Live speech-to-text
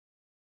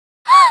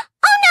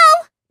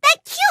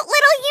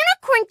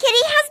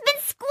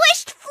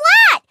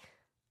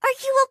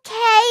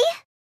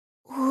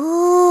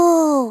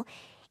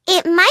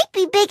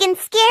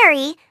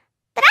scary,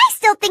 but I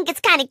still think it's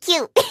kind of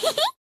cute.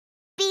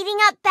 Beating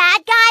up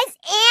bad guys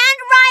and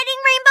riding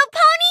rainbow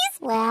ponies?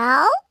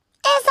 Well,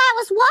 as I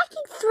was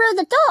walking through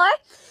the door,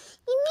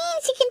 it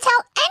means you can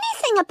tell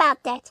anything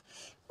about that.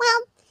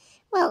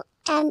 Well,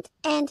 and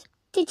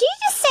did you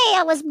just say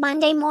it was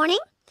Monday morning?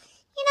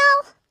 You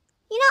know,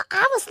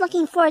 I was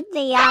looking for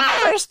the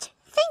first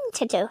thing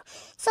to do.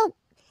 So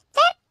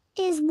that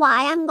is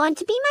why I'm going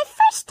to be my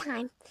first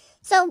time.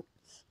 So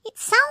it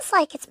sounds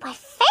like it's my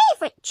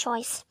favorite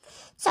choice.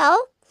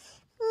 So,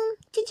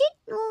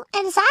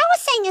 and as I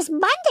was saying, it's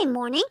Monday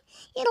morning.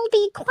 It'll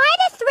be quite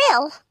a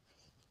thrill.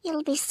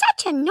 It'll be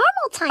such a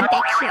normal time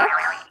back here.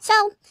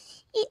 So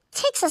it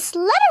takes us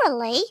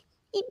literally.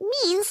 It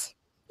means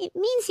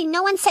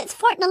no one sets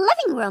foot in the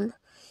living room.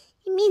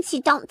 It means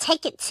you don't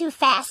take it too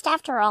fast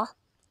after all.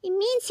 It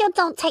means you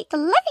don't take the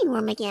living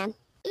room again.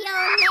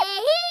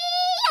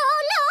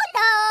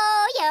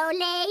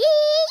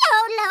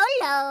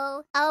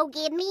 Yo-lay-yo-lo-lo. Oh,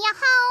 give me a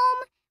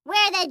home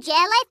where the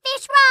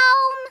jellyfish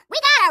roam. We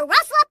gotta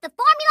rustle up the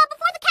formula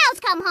before the cows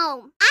come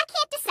home. I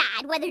can't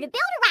decide whether to build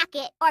a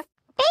rocket or...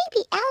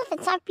 Baby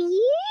elephants are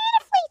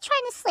beautifully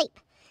trying to sleep.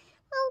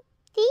 Well,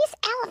 these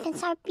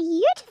elephants are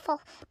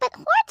beautiful, but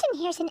Horton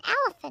here's an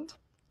elephant.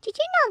 Did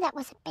you know that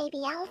was a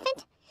baby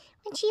elephant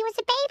when she was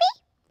a baby?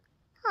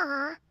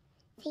 Aw,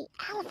 the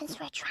elephants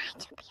were trying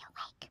to be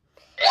awake.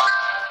 So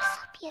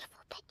beautiful,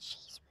 but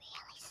she's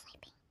really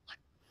sleeping. Yeah.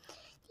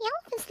 The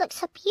elephants look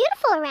so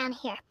beautiful around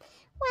here.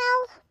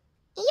 Well,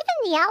 even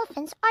the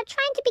elephants are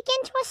trying to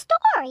begin to a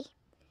story.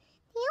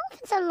 The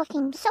elephants are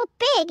looking so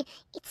big,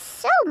 it's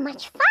so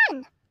much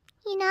fun.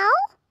 You know?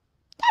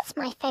 That's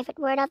my favorite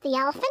word of the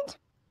elephant.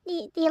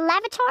 The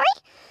lavatory?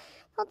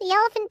 Well, the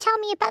elephant tell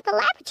me about the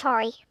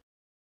lavatory.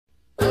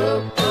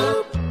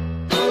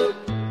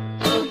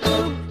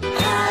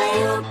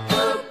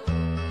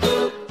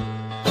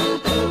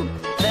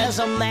 There's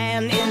a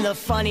man in the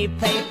funny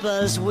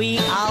papers we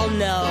all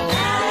know.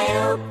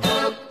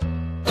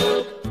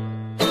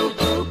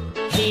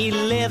 He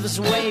lives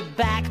way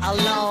back a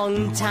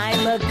long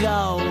time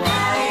ago.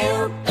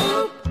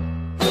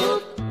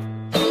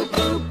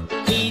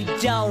 He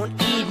don't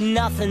eat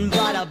nothing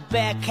but a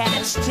bear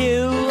cat's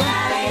too.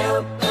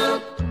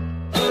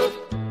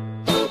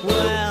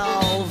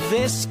 Well,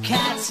 this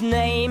cat's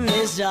name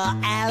is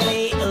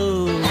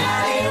Alley-Oo.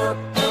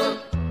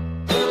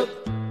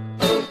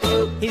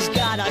 He's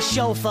got a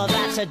chauffeur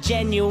that's a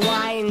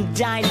genuine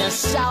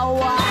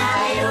dinosaur.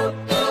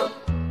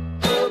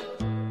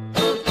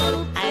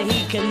 And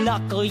he can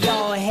knuckle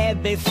your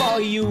head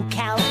before you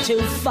count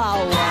to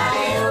 4.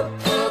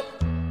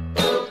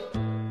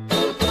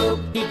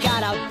 He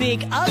got a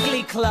big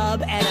ugly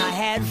club and a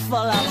head full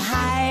of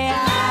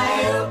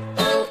hire.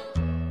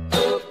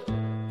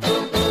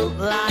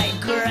 Like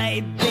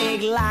great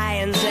big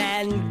lions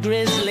and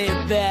grizzly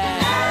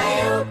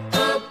bears.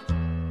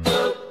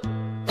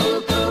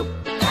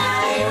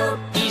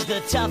 He's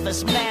the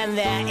toughest man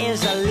there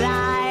is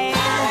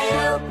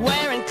alive,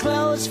 wearing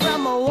clothes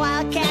from a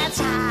wildcat's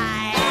hide.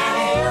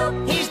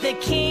 He's the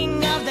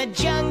king of the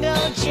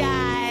jungle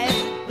jive.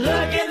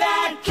 Look at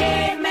that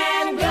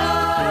caveman go!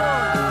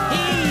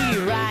 He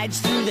rides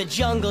through the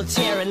jungle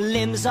tearing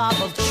limbs off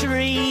of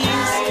trees,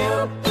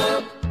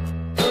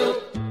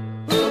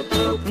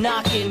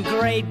 knocking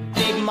great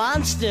big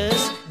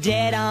monsters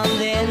dead on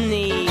their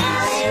knees.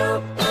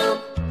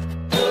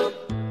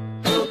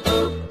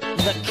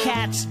 The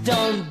cats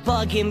don't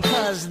bug him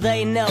 'cause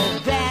they know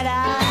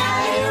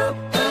better,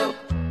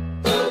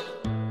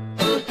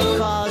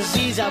 'cause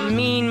he's a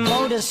mean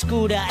motor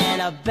scooter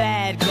and a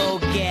bad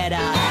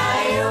go-getter.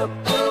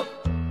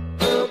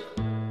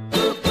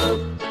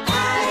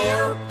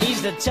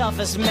 He's the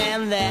toughest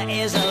man there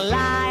is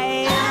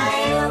alive,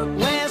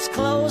 wears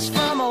clothes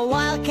from a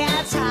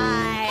wildcat's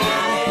hide.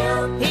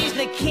 He's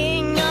the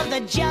king of the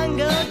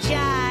jungle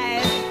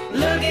jive.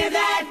 Look at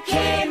that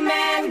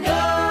caveman go!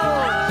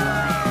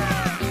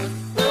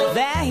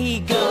 There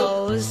he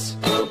goes.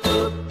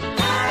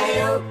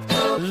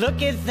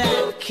 Look at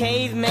that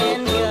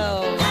caveman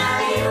go.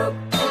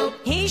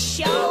 He's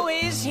sharp